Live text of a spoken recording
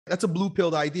That's a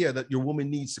blue-pilled idea that your woman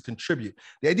needs to contribute.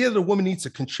 The idea that a woman needs to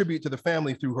contribute to the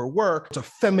family through her work, it's a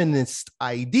feminist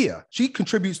idea. She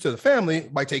contributes to the family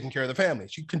by taking care of the family.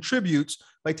 She contributes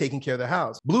by taking care of the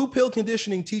house. Blue pill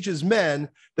conditioning teaches men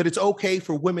that it's okay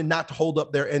for women not to hold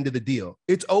up their end of the deal.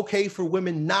 It's okay for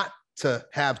women not to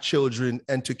have children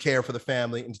and to care for the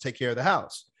family and to take care of the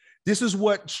house. This is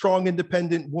what strong,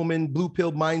 independent woman, blue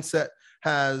pill mindset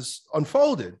has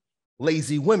unfolded.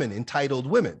 Lazy women, entitled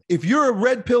women. If you're a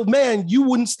red-pilled man, you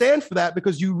wouldn't stand for that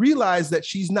because you realize that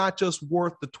she's not just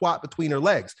worth the twat between her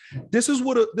legs. This is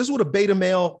what a beta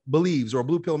male believes, or a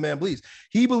blue pill man believes.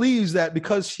 He believes that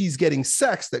because she's getting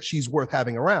sex, that she's worth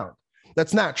having around.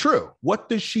 That's not true. What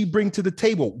does she bring to the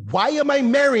table? Why am I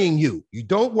marrying you? You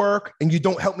don't work and you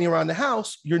don't help me around the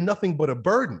house. You're nothing but a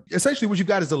burden. Essentially, what you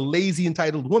got is a lazy,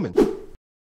 entitled woman.